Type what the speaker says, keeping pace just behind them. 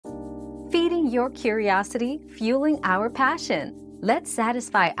feeding your curiosity, fueling our passion. Let's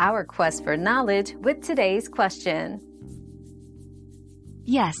satisfy our quest for knowledge with today's question.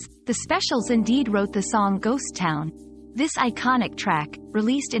 Yes, the Specials indeed wrote the song Ghost Town. This iconic track,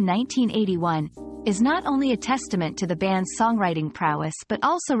 released in 1981, is not only a testament to the band's songwriting prowess but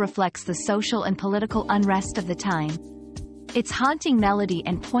also reflects the social and political unrest of the time. Its haunting melody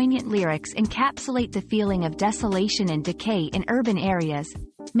and poignant lyrics encapsulate the feeling of desolation and decay in urban areas,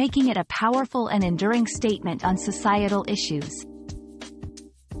 making it a powerful and enduring statement on societal issues.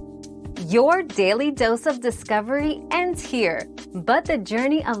 Your daily dose of discovery ends here, but the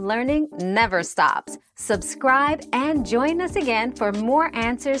journey of learning never stops. Subscribe and join us again for more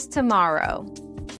answers tomorrow.